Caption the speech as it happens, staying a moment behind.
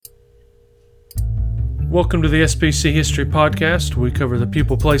Welcome to the SBC History Podcast. We cover the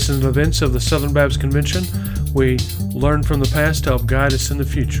people, places, and events of the Southern Baptist Convention. We learn from the past to help guide us in the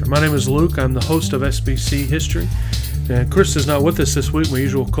future. My name is Luke. I'm the host of SBC History. And Chris is not with us this week, my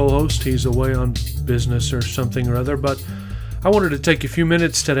usual co-host. He's away on business or something or other. But I wanted to take a few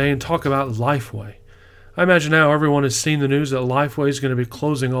minutes today and talk about Lifeway. I imagine now everyone has seen the news that Lifeway is going to be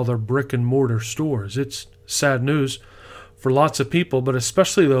closing all their brick and mortar stores. It's sad news for lots of people, but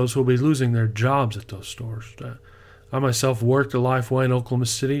especially those who will be losing their jobs at those stores. I myself worked at Lifeway in Oklahoma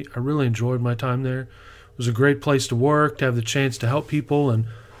City. I really enjoyed my time there. It was a great place to work, to have the chance to help people. And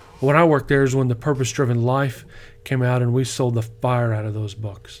when I worked there is when the Purpose-Driven Life came out and we sold the fire out of those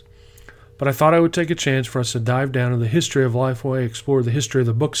books. But I thought I would take a chance for us to dive down into the history of Lifeway, explore the history of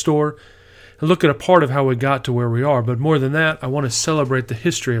the bookstore, and look at a part of how we got to where we are. But more than that, I want to celebrate the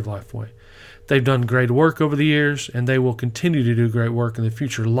history of Lifeway. They've done great work over the years, and they will continue to do great work in the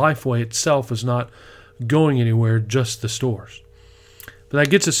future. Lifeway itself is not going anywhere, just the stores. But that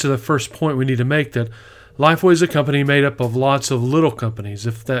gets us to the first point we need to make, that Lifeway is a company made up of lots of little companies,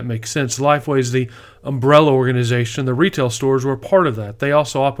 if that makes sense. Lifeway is the umbrella organization. The retail stores were part of that. They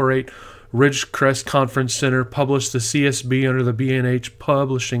also operate Ridgecrest Conference Center, publish the CSB under the B&H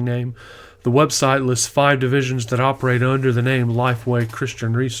publishing name. The website lists 5 divisions that operate under the name Lifeway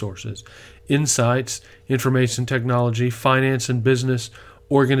Christian Resources: Insights, Information Technology, Finance and Business,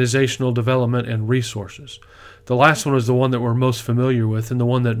 Organizational Development, and Resources. The last one is the one that we're most familiar with and the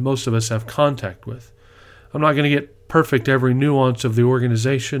one that most of us have contact with. I'm not going to get perfect every nuance of the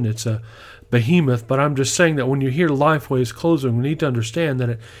organization. It's a behemoth, but I'm just saying that when you hear Lifeway is closing, we need to understand that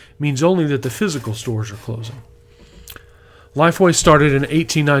it means only that the physical stores are closing. Lifeway started in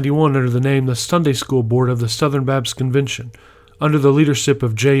 1891 under the name the Sunday School Board of the Southern Baptist Convention, under the leadership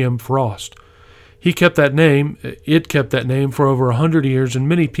of J.M. Frost. It kept that name for over 100 years, and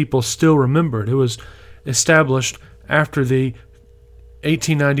many people still remember it. It was established after the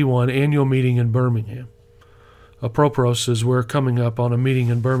 1891 annual meeting in Birmingham. Apropos, as we're coming up on a meeting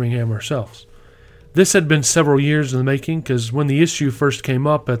in Birmingham ourselves. This had been several years in the making, because when the issue first came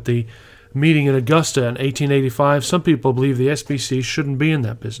up at the meeting in Augusta in 1885, some people believed the SBC shouldn't be in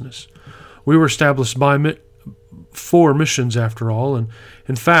that business. We were established for missions, after all, and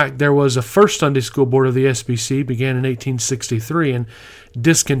in fact, there was a first Sunday School Board of the SBC, began in 1863 and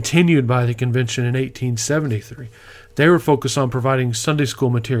discontinued by the convention in 1873. They were focused on providing Sunday school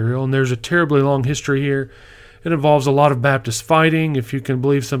material, and there's a terribly long history here. It involves a lot of Baptist fighting, if you can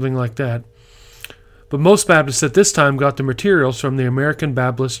believe something like that. But most Baptists at this time got their materials from the American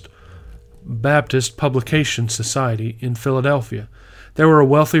Baptist Publication Society in Philadelphia. They were a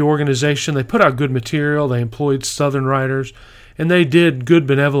wealthy organization. They put out good material. They employed Southern writers, and they did good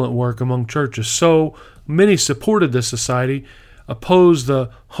benevolent work among churches. So many supported this society, opposed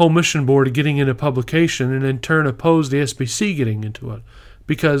the Home Mission Board getting into publication, and in turn opposed the SBC getting into it,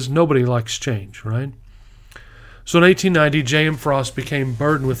 because nobody likes change, right? So in 1890, J.M. Frost became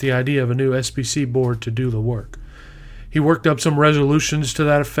burdened with the idea of a new SBC board to do the work. He worked up some resolutions to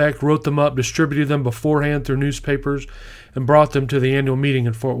that effect, wrote them up, distributed them beforehand through newspapers, and brought them to the annual meeting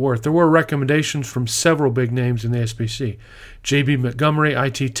in Fort Worth. There were recommendations from several big names in the SBC. J.B. Montgomery,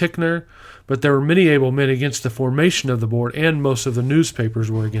 I.T. Tickner, but there were many able men against the formation of the board, and most of the newspapers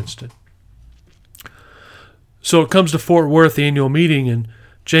were against it. So it comes to Fort Worth, the annual meeting, and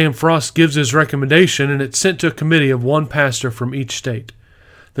J.M. Frost gives his recommendation, and it's sent to a committee of one pastor from each state.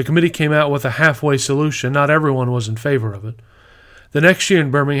 The committee came out with a halfway solution. Not everyone was in favor of it. The next year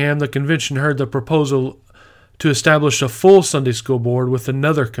in Birmingham, the convention heard the proposal to establish a full Sunday school board with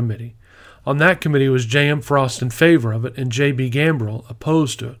another committee. On that committee was J.M. Frost in favor of it and J.B. Gambrill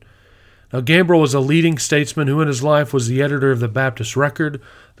opposed to it. Now, Gambrill was a leading statesman who in his life was the editor of the Baptist Record,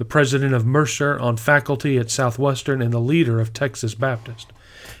 the president of Mercer on faculty at Southwestern, and the leader of Texas Baptist.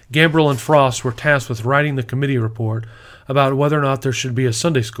 Gambrill and Frost were tasked with writing the committee report about whether or not there should be a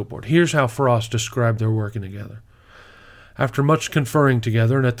Sunday school board. Here's how Frost described their working together. After much conferring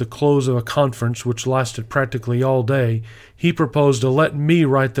together, and at the close of a conference which lasted practically all day, he proposed to let me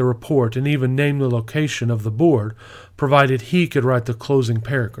write the report and even name the location of the board, provided he could write the closing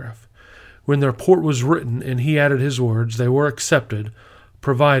paragraph. When the report was written and he added his words, they were accepted,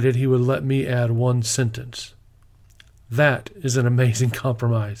 provided he would let me add one sentence. That is an amazing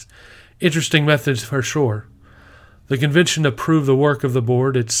compromise. Interesting methods for sure. The convention approved the work of the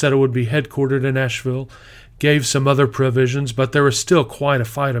board. It said it would be headquartered in Asheville, gave some other provisions, but there was still quite a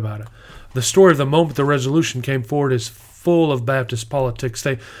fight about it. The story of the moment the resolution came forward is full of Baptist politics.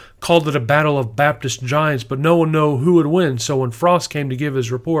 They called it a battle of Baptist giants, but no one knew who would win. So when Frost came to give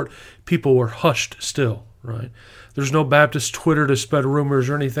his report, people were hushed still, right? There's no Baptist Twitter to spread rumors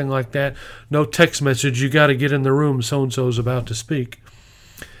or anything like that. No text message, you got to get in the room, so-and-so is about to speak.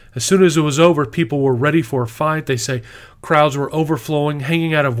 As soon as it was over, people were ready for a fight. They say crowds were overflowing,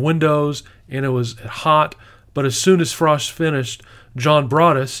 hanging out of windows, and it was hot. But as soon as Frost finished, John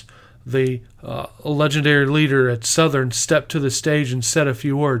Broadus, the legendary leader at Southern, stepped to the stage and said a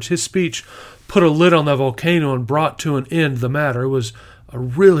few words. His speech put a lid on the volcano and brought to an end the matter. It was a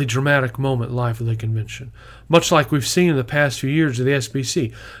really dramatic moment in the life of the convention, much like we've seen in the past few years of the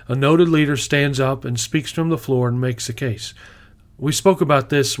SBC. A noted leader stands up and speaks from the floor and makes a case. We spoke about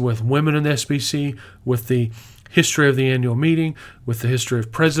this with women in the SBC, with the history of the annual meeting, with the history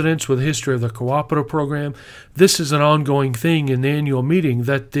of presidents, with the history of the cooperative program. This is an ongoing thing in the annual meeting,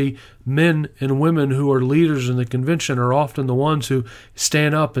 that the men and women who are leaders in the convention are often the ones who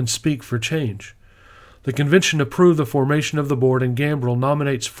stand up and speak for change. The convention approved the formation of the board, and Gambrill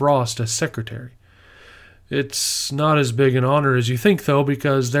nominates Frost as secretary. It's not as big an honor as you think, though,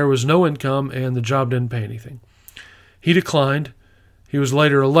 because there was no income and the job didn't pay anything. He declined. He was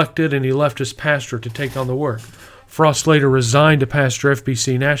later elected, and he left his pastor to take on the work. Frost later resigned to pastor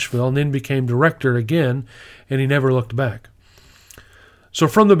FBC Nashville and then became director again, and he never looked back. So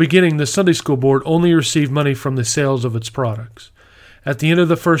from the beginning, the Sunday School Board only received money from the sales of its products. At the end of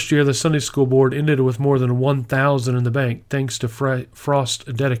the first year, the Sunday School Board ended with more than $1,000 in the bank, thanks to Frost's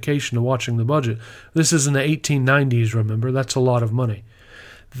dedication to watching the budget. This is in the 1890s, remember? That's a lot of money.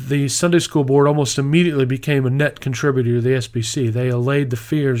 The Sunday School Board almost immediately became a net contributor to the SBC. They allayed the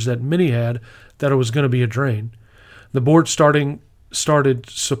fears that many had that it was going to be a drain. The board started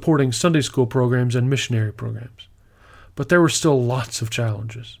supporting Sunday school programs and missionary programs. But there were still lots of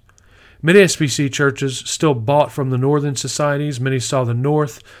challenges. Many SBC churches still bought from the northern societies. Many saw the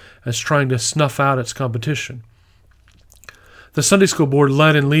North as trying to snuff out its competition. The Sunday School Board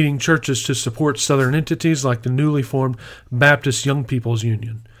led in leading churches to support Southern entities like the newly formed Baptist Young People's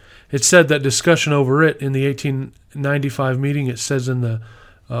Union. It said that discussion over it in the 1895 meeting, it says in the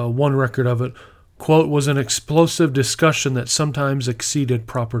one record of it, quote, was an explosive discussion that sometimes exceeded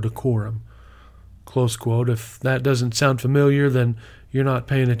proper decorum. Close quote. If that doesn't sound familiar, then you're not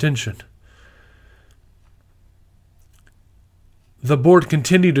paying attention. The board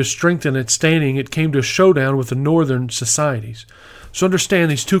continued to strengthen its standing. It came to a showdown with the northern societies. So understand,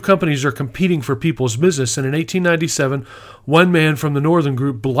 these two companies are competing for people's business, and in 1897, one man from the northern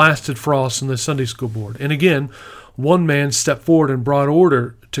group blasted Frost and the Sunday School Board. And again, one man stepped forward and brought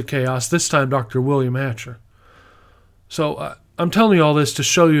order to chaos, this time Dr. William Hatcher. So I'm telling you all this to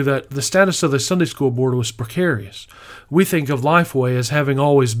show you that the status of the Sunday School Board was precarious. We think of Lifeway as having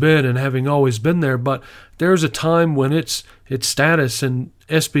always been and having always been there, but there was a time when its status in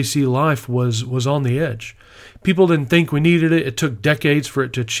SBC life was on the edge. People didn't think we needed it. It took decades for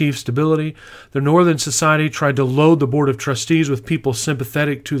it to achieve stability. The Northern Society tried to load the Board of Trustees with people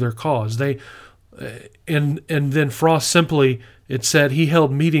sympathetic to their cause. And then Frost simply, it said, he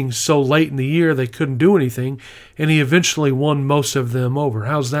held meetings so late in the year they couldn't do anything, and he eventually won most of them over.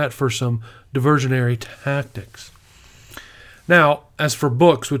 How's that for some diversionary tactics? Now, as for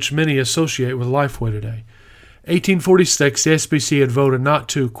books, which many associate with Lifeway today, 1846, the SBC had voted not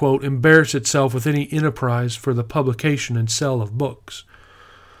to, quote, embarrass itself with any enterprise for the publication and sale of books.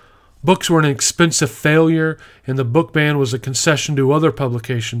 Books were an expensive failure, and the book ban was a concession to other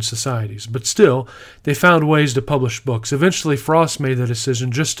publication societies. But still, they found ways to publish books. Eventually, Frost made the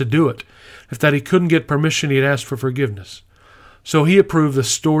decision just to do it. If that he couldn't get permission, he'd ask for forgiveness. So he approved The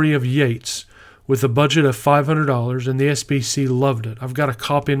Story of Yeats with a budget of $500, and the SBC loved it. I've got a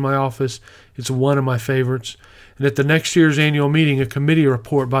copy in my office. It's one of my favorites. And at the next year's annual meeting, a committee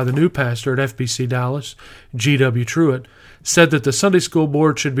report by the new pastor at FBC Dallas, G.W. Truitt, said that the Sunday School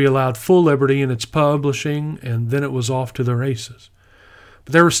Board should be allowed full liberty in its publishing, and then it was off to the races.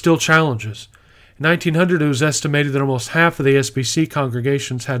 But there were still challenges. In 1900, it was estimated that almost half of the SBC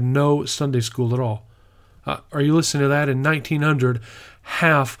congregations had no Sunday school at all. Are you listening to that? In 1900,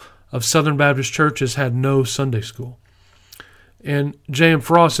 half of Southern Baptist churches had no Sunday school. And J.M.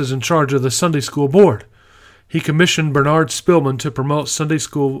 Frost is in charge of the Sunday School Board. He commissioned Bernard Spillman to promote Sunday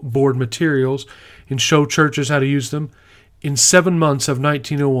School Board materials and show churches how to use them. In 7 months of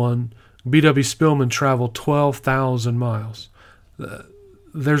 1901, B.W. Spillman traveled 12,000 miles.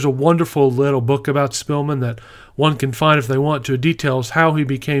 There's a wonderful little book about Spillman that one can find if they want to. It details how he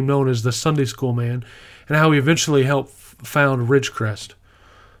became known as the Sunday School Man and how he eventually helped found Ridgecrest.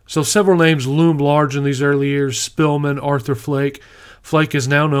 So several names loomed large in these early years: Spillman, Arthur Flake. Flake is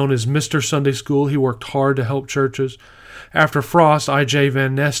now known as Mr. Sunday School. He worked hard to help churches. After Frost, I.J.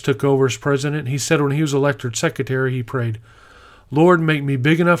 Van Ness took over as president. He said when he was elected secretary, he prayed, Lord, make me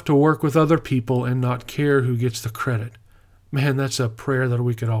big enough to work with other people and not care who gets the credit. Man, that's a prayer that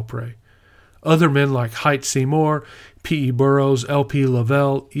we could all pray. Other men like Height Seymour, P.E. Burroughs, L.P.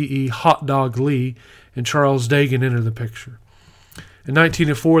 Lavelle, E.E. Hot Dog Lee, and Charles Dagan enter the picture. In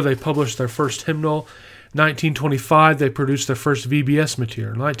 1904, they published their first hymnal. In 1925, they produced their first VBS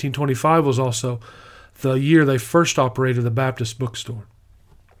material. 1925 was also the year they first operated the Baptist bookstore.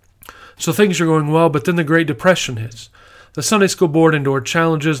 So things are going well, but then the Great Depression hits. The Sunday School Board endured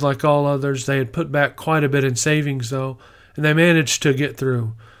challenges like all others. They had put back quite a bit in savings, though, and they managed to get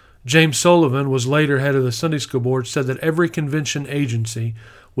through. James Sullivan was later head of the Sunday School Board, said that every convention agency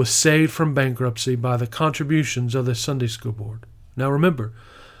was saved from bankruptcy by the contributions of the Sunday School Board. Now remember,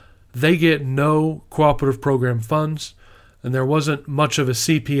 they get no cooperative program funds, and there wasn't much of a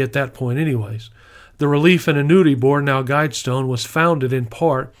CP at that point anyways. The Relief and Annuity Board, now Guidestone, was founded in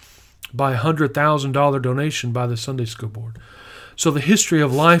part by a $100,000 donation by the Sunday School Board. So the history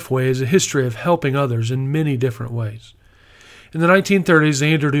of Lifeway is a history of helping others in many different ways. In the 1930s,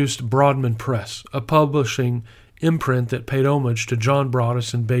 they introduced Broadman Press, a publishing imprint that paid homage to John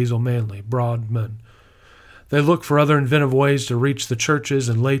Broadus and Basil Manley, Broadman. They looked for other inventive ways to reach the churches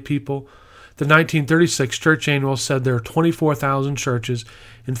and lay people. The 1936 Church Annual said there are 24,000 churches,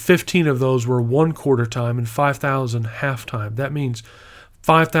 and 15 of those were 1/4 time and 5,000 half time. That means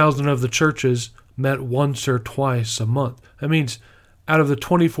 5,000 of the churches met once or twice a month. That means out of the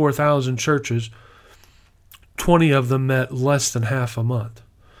 24,000 churches, 20 of them met less than half a month.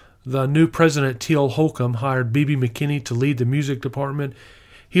 The new president, T.L. Holcomb, hired B.B. McKinney to lead the music department.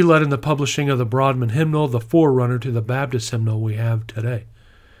 He led in the publishing of the Broadman Hymnal, the forerunner to the Baptist hymnal we have today.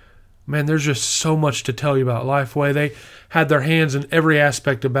 Man, there's just so much to tell you about Lifeway. They had their hands in every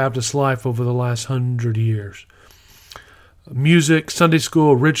aspect of Baptist life over the last 100 years. Music, Sunday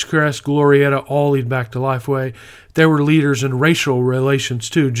school, Ridgecrest, Glorieta all lead back to Lifeway. They were leaders in racial relations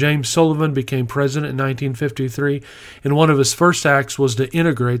too. James Sullivan became president in 1953, and one of his first acts was to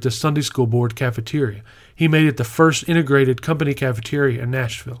integrate the Sunday School Board cafeteria. He made it the first integrated company cafeteria in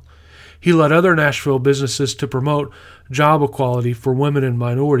Nashville. He led other Nashville businesses to promote job equality for women and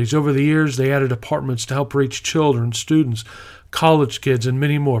minorities. Over the years, they added apartments to help reach children, students, college kids, and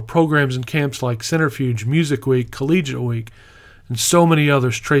many more. Programs and camps like Centrifuge, Music Week, Collegiate Week, and so many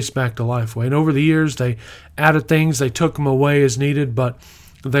others trace back to Lifeway. And over the years, they added things, they took them away as needed, but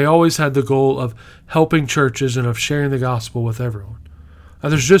they always had the goal of helping churches and of sharing the gospel with everyone. Now,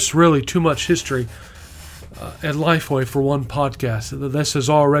 there's just really too much history at Lifeway for one podcast. This is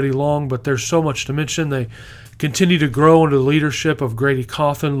already long, but there's so much to mention. They continue to grow under the leadership of Grady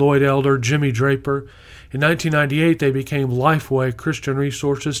Cawthon, Lloyd Elder, Jimmy Draper. In 1998, they became Lifeway Christian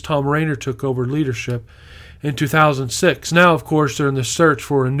Resources. Tom Rayner took over leadership in 2006. Now, of course, they're in the search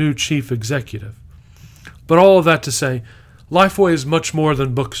for a new chief executive. But all of that to say, Lifeway is much more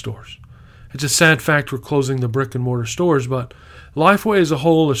than bookstores. It's a sad fact we're closing the brick-and-mortar stores, but Lifeway as a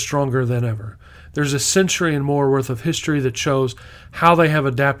whole is stronger than ever. There's a century and more worth of history that shows how they have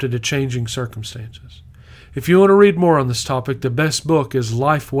adapted to changing circumstances. If you want to read more on this topic, the best book is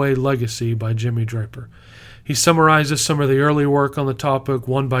Lifeway Legacy by Jimmy Draper. He summarizes some of the early work on the topic,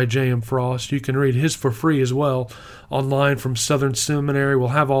 one by J.M. Frost. You can read his for free as well online from Southern Seminary. We'll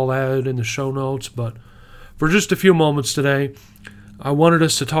have all that in the show notes, but for just a few moments today, I wanted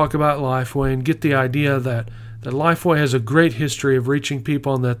us to talk about Lifeway and get the idea that Lifeway has a great history of reaching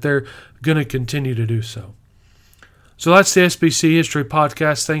people and that they're going to continue to do so. So that's the SBC History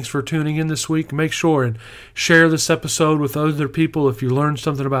Podcast. Thanks for tuning in this week. Make sure and share this episode with other people if you learned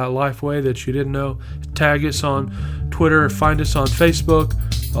something about Lifeway that you didn't know. Tag us on Twitter, find us on Facebook.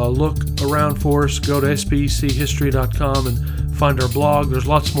 Look around for us. Go to sbchistory.com and find our blog. There's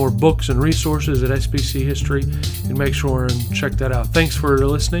lots more books and resources at SBC History, and make sure and check that out. Thanks for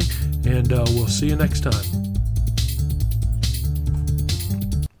listening, and we'll see you next time.